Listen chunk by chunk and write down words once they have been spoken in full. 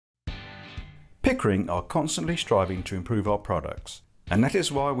Pickering are constantly striving to improve our products, and that is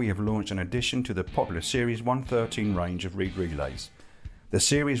why we have launched an addition to the popular Series 113 range of reed relays, the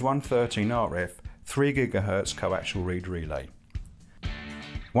Series 113 RF 3 GHz coaxial reed relay.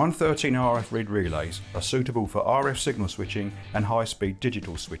 113 RF reed relays are suitable for RF signal switching and high-speed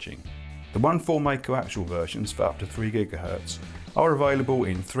digital switching. The 1.4 coaxial versions for up to 3 GHz are available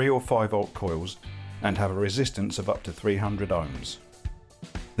in 3 or 5 volt coils and have a resistance of up to 300 ohms.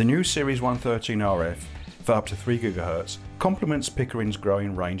 The new Series 113 RF for up to 3 GHz complements Pickering's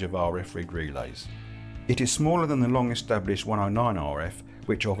growing range of RF reed relays. It is smaller than the long-established 109 RF,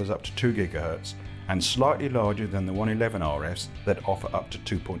 which offers up to 2 GHz, and slightly larger than the 111 RFs that offer up to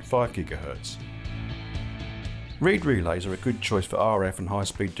 2.5 GHz. Reed relays are a good choice for RF and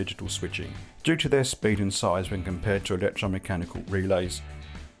high-speed digital switching due to their speed and size when compared to electromechanical relays,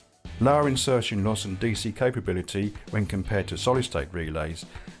 lower insertion loss and DC capability when compared to solid-state relays,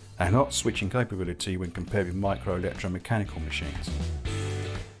 and hot switching capability when compared with micro-electromechanical machines.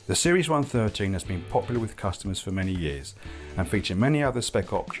 The Series 113 has been popular with customers for many years and features many other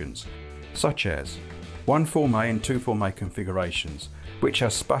spec options, such as 1.4 and 2.4 configurations, which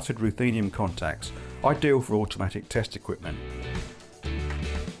has sputtered ruthenium contacts, ideal for automatic test equipment.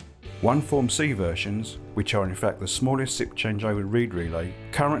 1.4C versions, which are in fact the smallest SIP changeover reed relay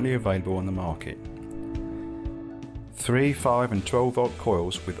currently available on the market. 3, 5 and 12 volt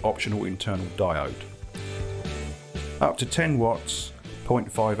coils with optional internal diode. Up to 10 watts,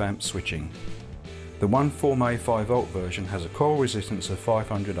 0.5 amp switching. The 1.4 5 volt version has a coil resistance of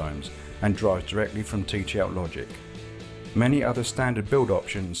 500 ohms and drives directly from TT-out logic. Many other standard build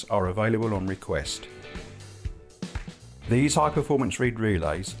options are available on request. These high-performance reed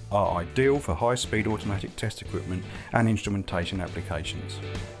relays are ideal for high-speed automatic test equipment and instrumentation applications.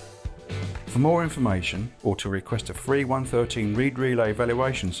 For more information or to request a free 113 reed relay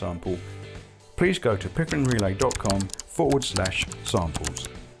evaluation sample, please go to pickeringrelay.com/samples.